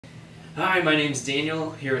Hi, my name's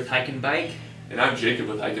Daniel, here with Hyke Byke. And I'm Jacob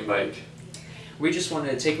with Hyke Byke. We just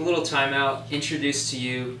wanted to take a little time out, introduce to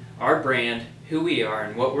you our brand, who we are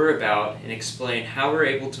and what we're about, and explain how we're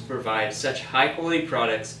able to provide such high quality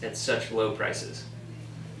products at such low prices.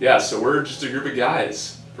 Yeah, so we're just a group of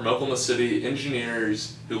guys from Oklahoma City,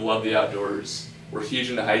 engineers who love the outdoors. We're huge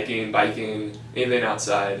into hiking, biking, anything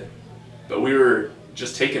outside. But we were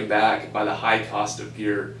just taken back by the high cost of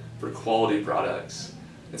gear for quality products.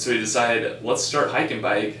 And so we decided, let's start Hyke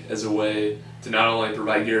Byke as a way to not only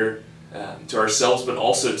provide gear to ourselves, but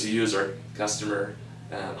also to you as our customer,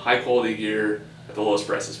 high quality gear at the lowest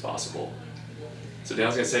prices possible. So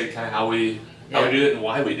Daniel's going to say kind of how we do it and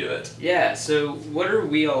why we do it. Yeah, so what are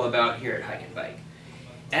we all about here at Hyke Byke?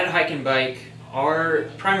 At Hyke Byke, our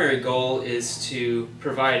primary goal is to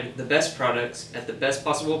provide the best products at the best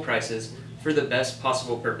possible prices for the best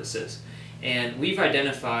possible purposes. And we've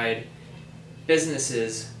identified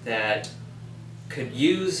businesses that could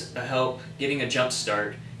use a help getting a jump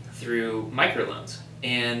start through microloans.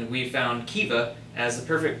 And we found Kiva as the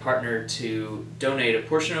perfect partner to donate a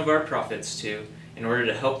portion of our profits to in order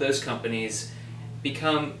to help those companies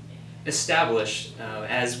become established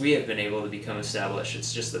as we have been able to become established.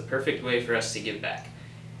 It's just the perfect way for us to give back.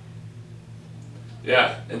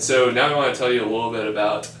 Yeah, and so now I want to tell you a little bit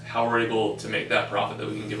about how we're able to make that profit that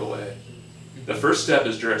we can give away. The first step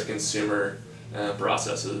is direct consumer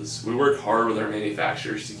processes. We work hard with our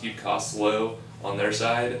manufacturers to keep costs low on their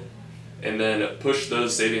side and then push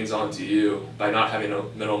those savings onto you by not having a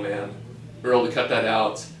middleman. We're able to cut that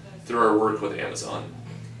out through our work with Amazon.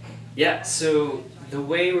 Yeah, so the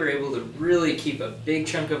way we're able to really keep a big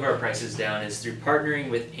chunk of our prices down is through partnering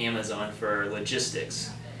with Amazon for our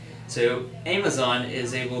logistics. So Amazon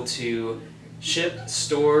is able to ship,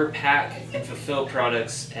 store, pack, and fulfill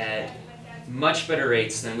products at much better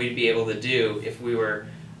rates than we'd be able to do if we were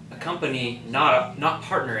a company not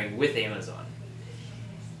partnering with Amazon.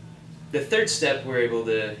 The third step we're able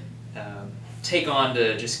to take on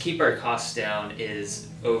to just keep our costs down is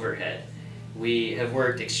overhead. We have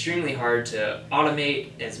worked extremely hard to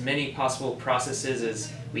automate as many possible processes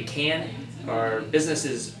as we can. Our business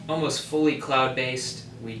is almost fully cloud-based.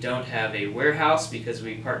 We don't have a warehouse because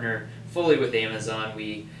we partner fully with Amazon.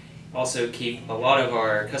 We also keep a lot of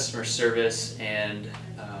our customer service and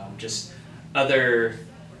just other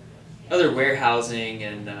warehousing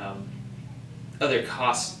and other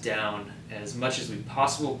costs down as much as we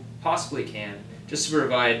possibly can, just to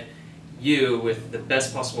provide you with the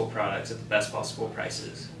best possible products at the best possible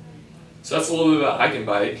prices. So that's a little bit about Hyke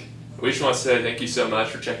Byke. We just want to say thank you so much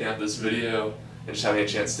for checking out this video and just having a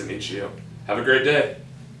chance to meet you. Have a great day.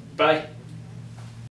 Bye.